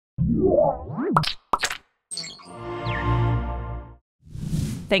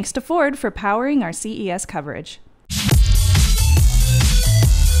Thanks to Ford for powering our CES coverage.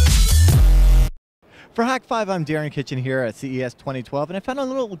 For Hak5, I'm Darren here at CES 2012, and I found a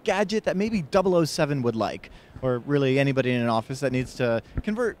little gadget that maybe 007 would like, or really anybody in an office that needs to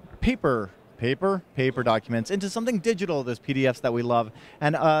convert paper documents into something digital, those PDFs that we love.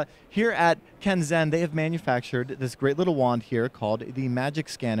 And here at Kenxen, they have manufactured this great little wand here called the Magic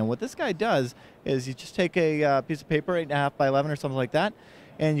Scan. And what this guy does is you just take a piece of paper, 8.5 by 11 or something like that,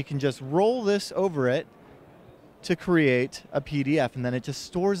 and you can just roll this over it to create a PDF, and then it just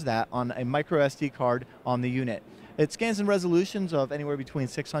stores that on a micro SD card on the unit. It scans in resolutions of anywhere between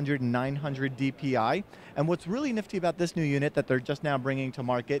 600 and 900 DPI, and what's really nifty about this new unit that they're just now bringing to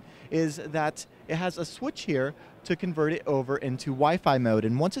market is that it has a switch here to convert it over into Wi-Fi mode,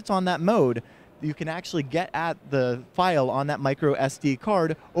 and once it's on that mode, you can actually get at the file on that micro SD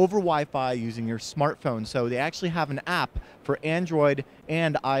card over Wi-Fi using your smartphone. So they actually have an app for Android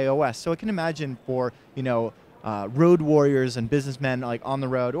and iOS. So I can imagine for, road warriors and businessmen like on the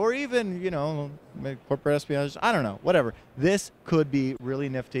road, or even, corporate espionage, I don't know, whatever. This could be really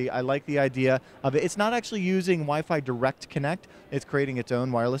nifty. I like the idea of it. It's not actually using Wi-Fi Direct Connect. It's creating its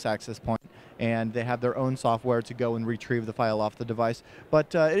own wireless access point, and they have their own software to go and retrieve the file off the device.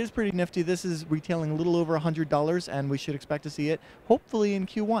 But it is pretty nifty. This is retailing a little over $100, and we should expect to see it hopefully in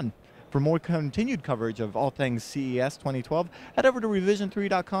Q1. For more continued coverage of all things CES 2012, head over to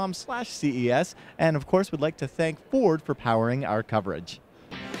revision3.com/CES. And of course, we'd like to thank Ford for powering our coverage.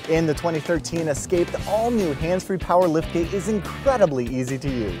 In the 2013 Escape, the all-new hands-free power liftgate is incredibly easy to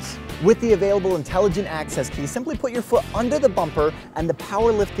use. With the available intelligent access key, simply put your foot under the bumper and the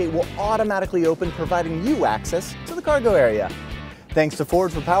power liftgate will automatically open, providing you access to the cargo area. Thanks to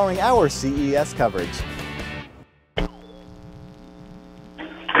Ford for powering our CES coverage.